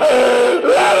 Let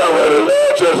a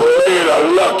religious leader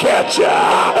look at you.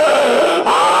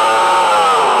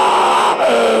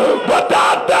 But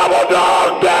that devil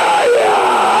dog there,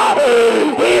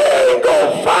 he ain't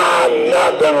gonna find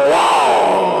nothing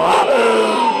wrong.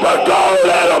 But don't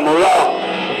let him look.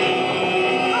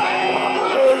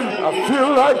 I feel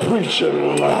like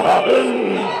preaching.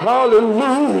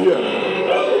 Hallelujah.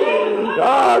 I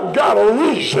got a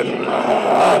reason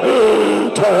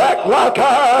to act like I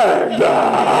act.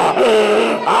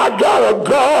 I got a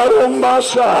God on my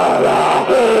side.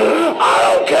 I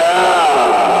don't care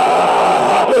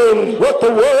what the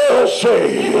world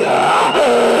says.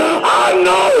 I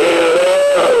know He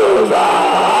lives.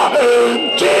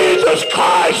 Jesus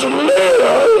Christ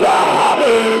lives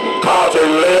because He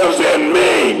lives in me.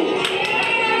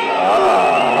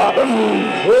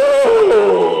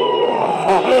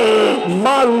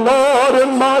 My Lord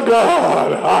and my God,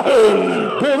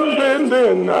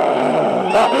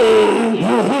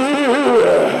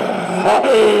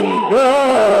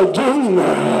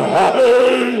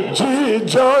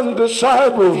 John's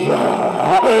disciples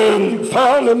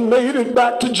found and made it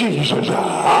back to Jesus.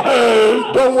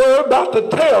 Don't worry about the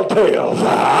telltales.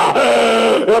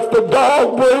 If the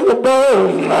dog bring a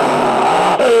bone,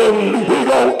 he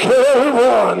gonna carry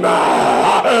one.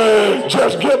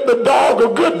 Just get the dog a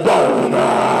good bone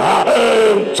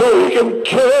so he can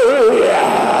carry.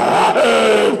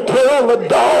 Tell the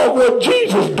dog what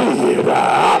Jesus did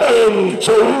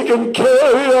so he can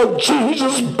carry a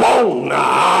Jesus bone.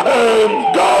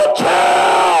 Go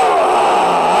tell.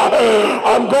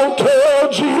 I'm going to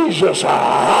tell Jesus.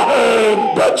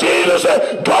 But Jesus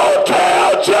said, go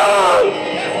tell John.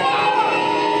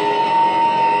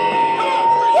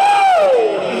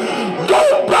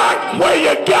 Go back where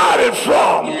you got it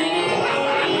from.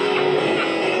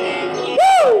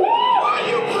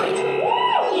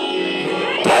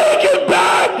 Take it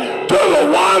back to the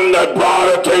one that brought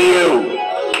it to you.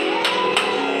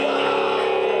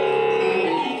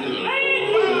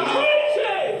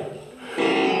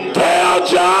 Tell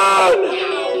John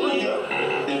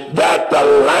that the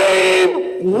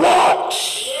lame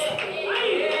walks,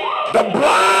 the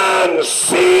blind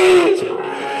sees,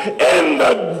 and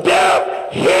the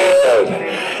deaf hears,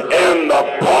 and the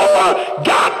poor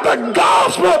got the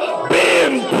gospel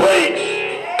being preached.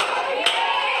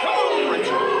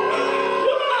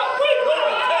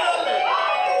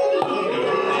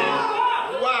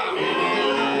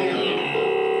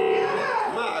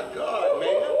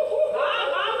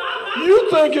 You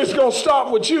think it's going to stop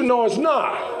with you? No, it's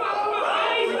not.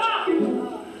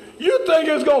 You think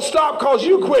it's going to stop because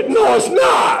you quit? No, it's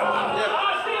not.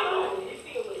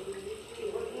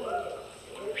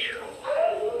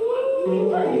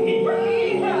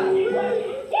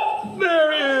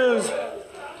 There is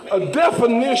a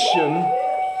definition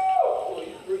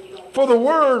for the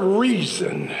word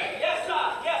reason. Yes,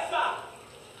 sir. Yes, sir.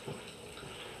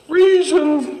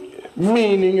 Reason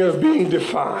meaning of being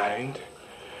defined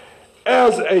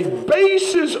as a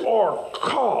basis or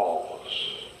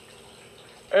cause,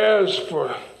 as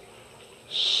for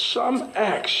some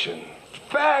action,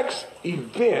 facts,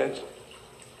 events,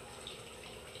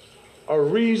 a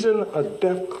reason, a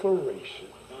declaration.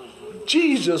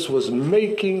 Jesus was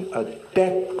making a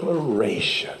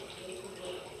declaration.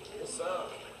 Yes, sir.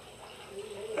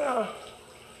 Now,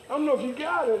 I don't know if you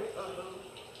got it.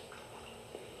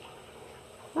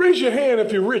 Raise your hand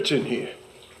if you're rich in here.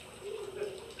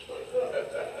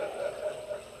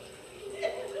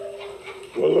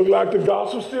 Well, look like the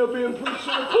gospel still being preached to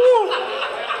the poor.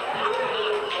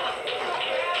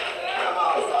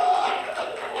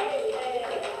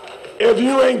 If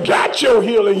you ain't got your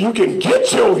healing, you can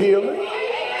get your healing.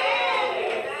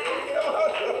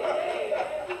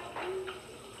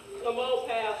 Come on,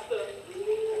 Pastor.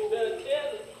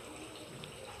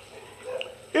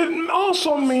 It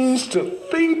also means to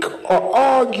think or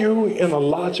argue in a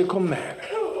logical manner.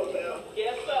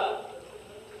 Yes, sir.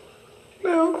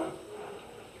 Now,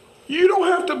 you don't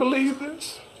have to believe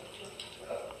this.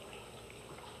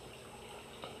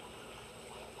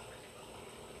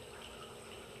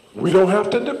 We don't have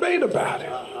to debate about it.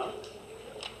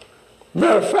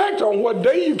 Matter of fact, on what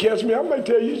day you catch me, I may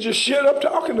tell you just shut up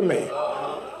talking to me.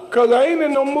 Because I ain't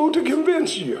in no mood to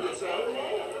convince you.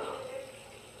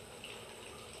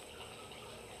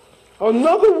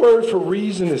 Another word for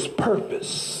reason is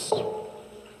purpose.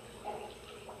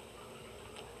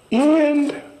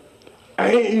 end,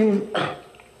 aim,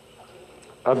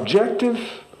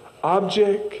 objective,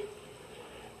 object,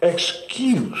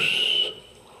 excuse,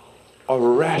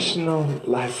 or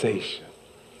rationalization.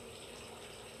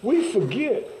 We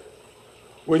forget.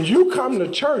 When you come to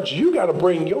church, you got to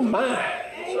bring your mind.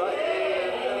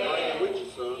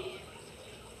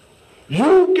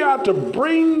 You got to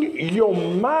bring your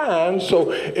mind,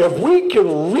 so if we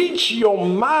can reach your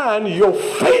mind, your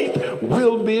faith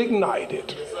will be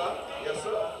ignited. Yes, sir. Yes,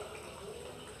 sir.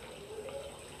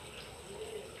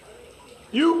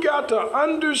 You got to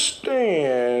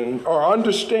understand, or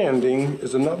understanding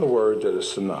is another word that is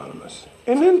synonymous,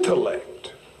 an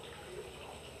intellect.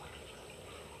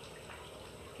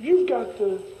 You've got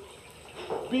to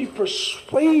be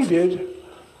persuaded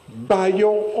by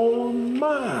your own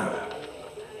mind.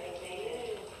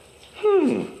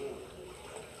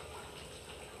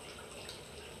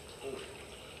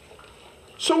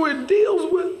 So it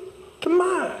deals with the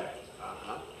mind.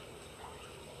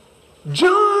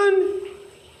 John,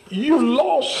 you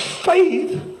lost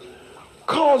faith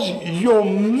because your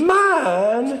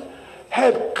mind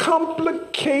had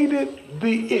complicated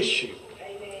the issue.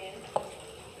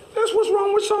 That's what's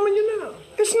wrong with some of you now.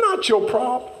 It's not your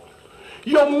problem.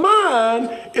 Your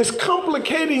mind is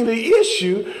complicating the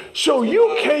issue so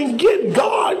you can't get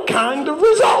God kind of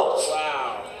results.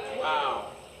 Wow. Wow.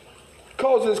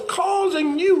 Because it's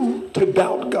causing you to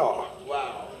doubt God.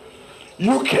 Wow.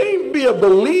 You can't be a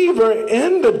believer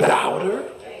in the doubter.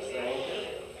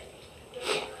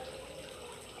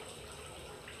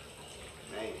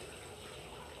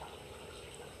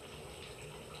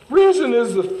 Reason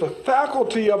is the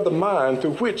faculty of the mind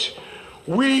through which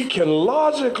we can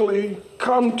logically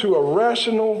come to a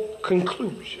rational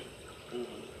conclusion.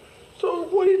 So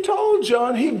what he told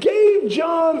John, he gave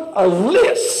John a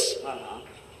list.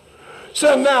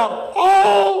 So now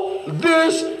all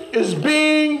this is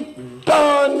being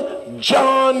done,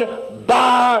 John,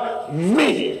 by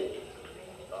me.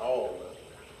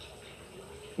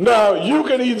 Now you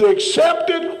can either accept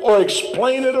it or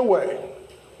explain it away.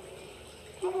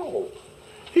 No.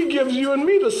 He gives you and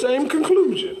me the same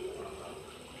conclusion.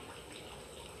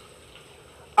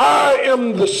 I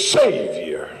am the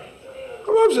Savior.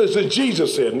 So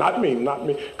Jesus said, not me, not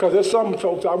me. Because there's some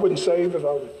folks I wouldn't save if I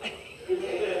was.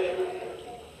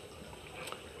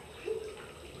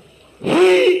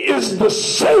 He is the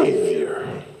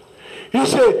Savior. He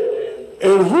said,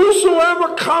 and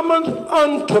whosoever cometh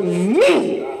unto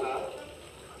me.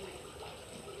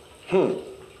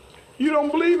 You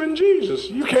don't believe in Jesus,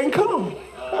 you can't come.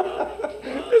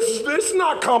 It's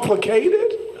not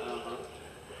complicated.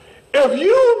 If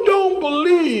you don't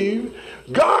believe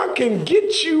God can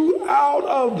get you out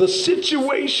of the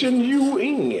situation you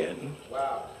in,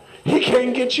 he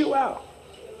can't get you out.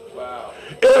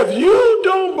 If you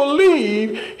don't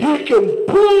believe he can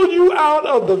pull you out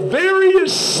of the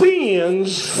various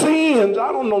sins,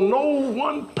 I don't know, no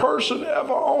one person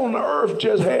ever on earth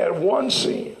just had one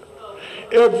sin.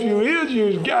 If you is,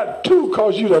 you got two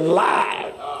because you done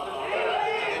lied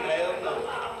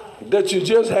that you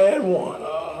just had one.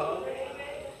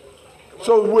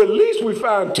 So at least we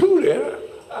find two there.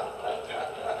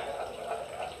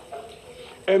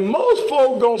 And most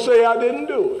folk don't say I didn't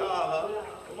do it.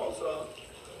 Come on, son.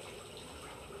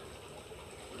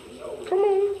 Come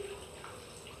on.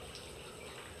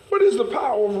 What is the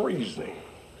power of reasoning?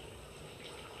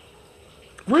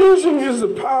 Reasoning is the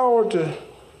power to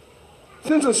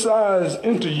synthesize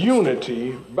into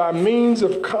unity by means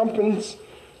of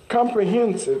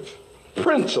comprehensive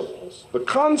principles. The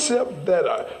concept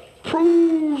that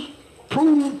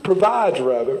provides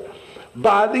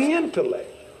by the intellect.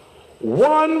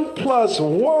 1 +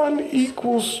 1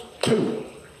 = 2.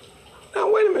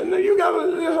 Now wait a minute. Now you got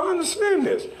to understand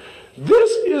this.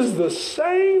 This is the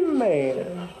same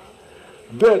man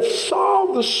that saw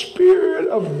the Spirit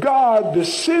of God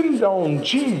descend on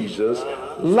Jesus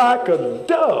like a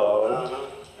dove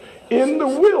in the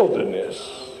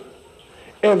wilderness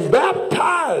and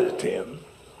baptized him.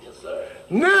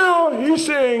 Now he's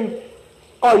saying,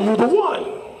 are you the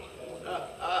one?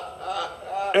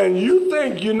 And you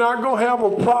think you're not going to have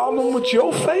a problem with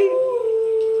your faith?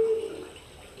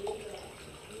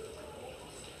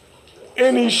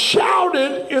 And he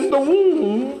shouted in the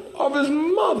womb of his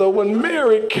mother when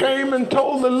Mary came and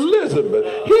told Elizabeth.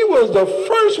 He was the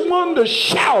first one to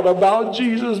shout about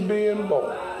Jesus being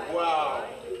born. Wow.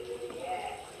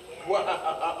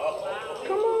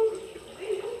 Come on.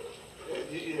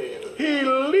 He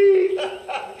leaped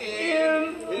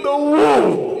in the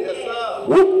womb. Yes, sir.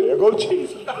 Whoop, there goes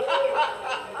Jesus.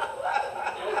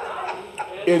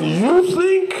 And you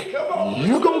think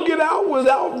you're going to get out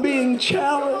without being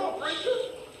challenged?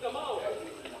 Come on.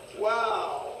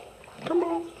 Wow. Come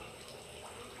on.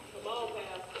 Come on,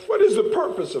 Pastor. What is the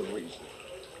purpose of reason?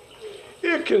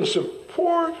 It can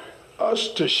support us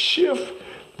to shift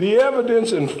the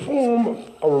evidence and form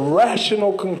a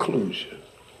rational conclusion.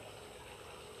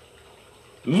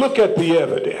 Look at the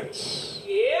evidence.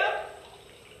 Yeah.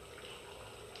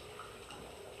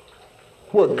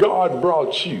 Where God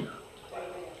brought you.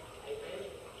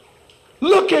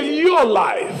 Look at your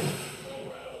life.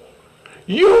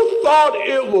 You thought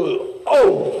it was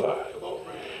over.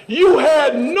 You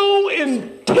had no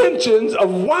intentions of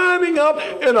winding up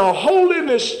in a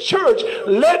holiness church,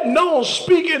 let alone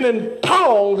speaking in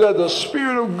tongues as the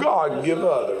Spirit of God give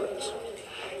utterance.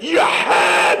 You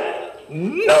had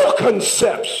no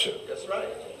conception. That's right.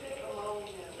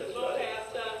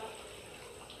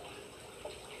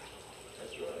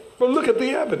 But look at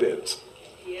the evidence.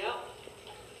 Yeah.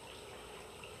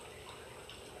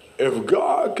 If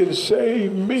God can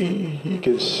save me, he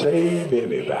can save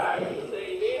anybody.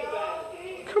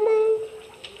 Come on.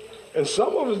 And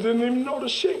some of us didn't even know the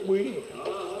shape we in.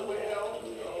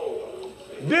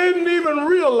 Didn't even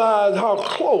realize how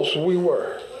close we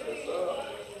were.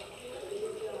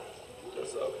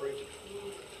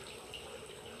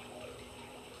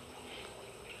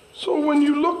 So when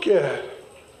you look at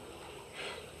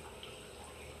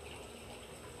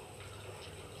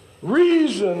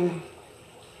reason,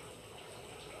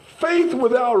 faith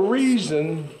without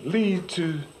reason leads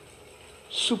to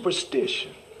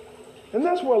superstition. And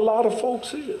that's where a lot of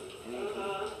folks is.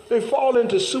 They fall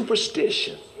into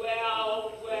superstition.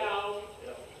 Well.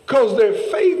 Because their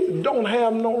faith don't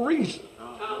have no reason.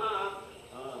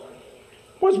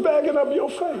 What's backing up your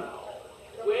faith?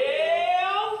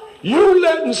 Well. You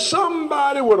letting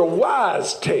somebody with a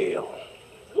wise tale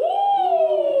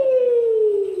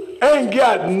ain't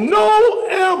got no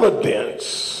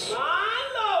evidence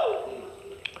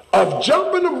of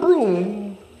jumping a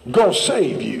broom gonna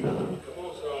save you.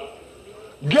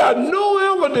 Got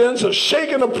no evidence of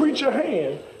shaking a preacher's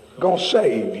hand gonna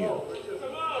save you.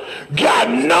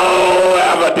 Got no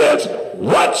evidence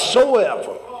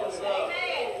whatsoever.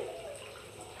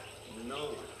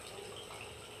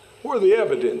 Where the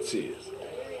evidence is.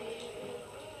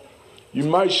 You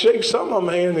might shake some of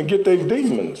them hand and get their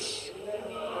demons.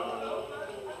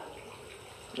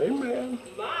 Amen.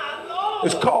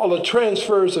 It's called a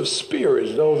transfers of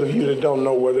spirits, those of you that don't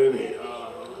know what it is.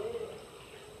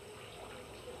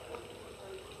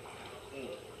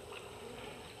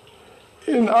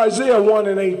 In Isaiah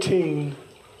 1:18,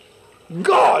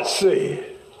 God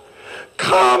said,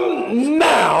 "Come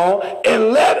now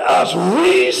and let us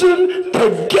reason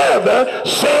together,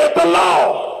 saith the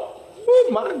Lord." Oh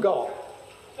my God.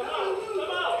 Come on.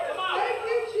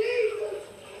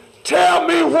 Tell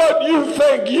me what you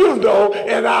think you know,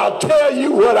 and I'll tell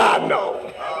you what I know.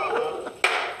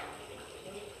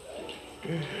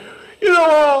 You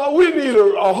know, we need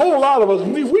a whole lot of us,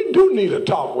 we do need to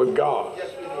talk with God.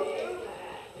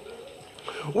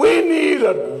 We need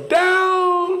a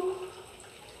down,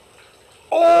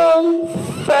 old-fashioned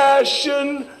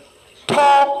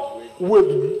talk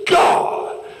with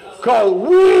God, because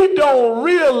we don't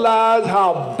realize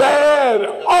how bad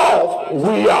off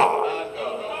we are.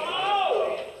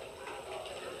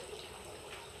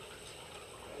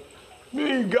 We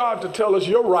need God to tell us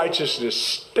your righteousness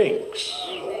stinks.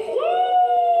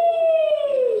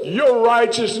 Your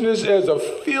righteousness is a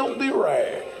filthy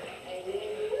rag.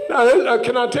 Now,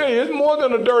 can I tell you, it's more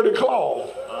than a dirty cloth.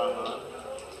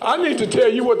 I need to tell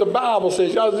you what the Bible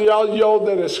says. Y'all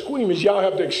that are squeamish, y'all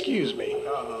have to excuse me.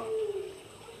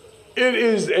 It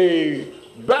is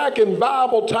back in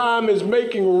Bible time, is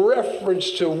making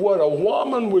reference to what a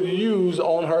woman would use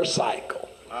on her cycle.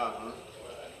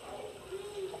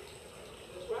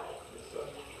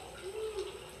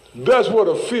 That's what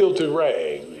a filthy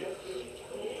rag is.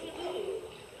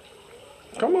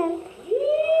 Come on.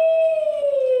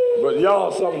 But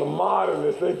y'all, some of the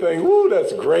modernists, they think, ooh,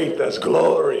 that's great, that's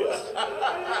glorious.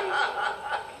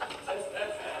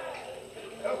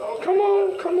 Come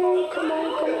on.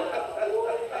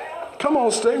 Come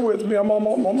on, stay with me. I'm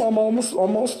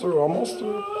almost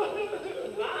through.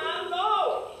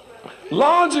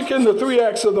 Logic in the three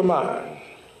acts of the mind.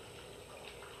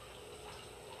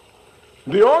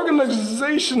 The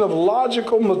organization of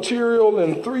logical material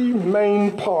in three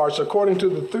main parts according to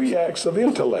the three acts of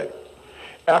intellect: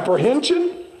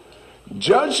 apprehension,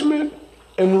 judgment,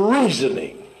 and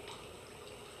reasoning.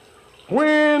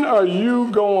 When are you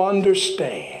going to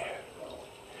understand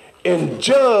and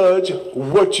judge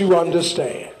what you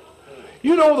understand?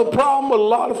 You know the problem with a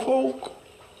lot of folk?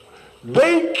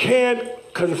 They can't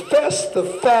confess the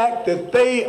fact that they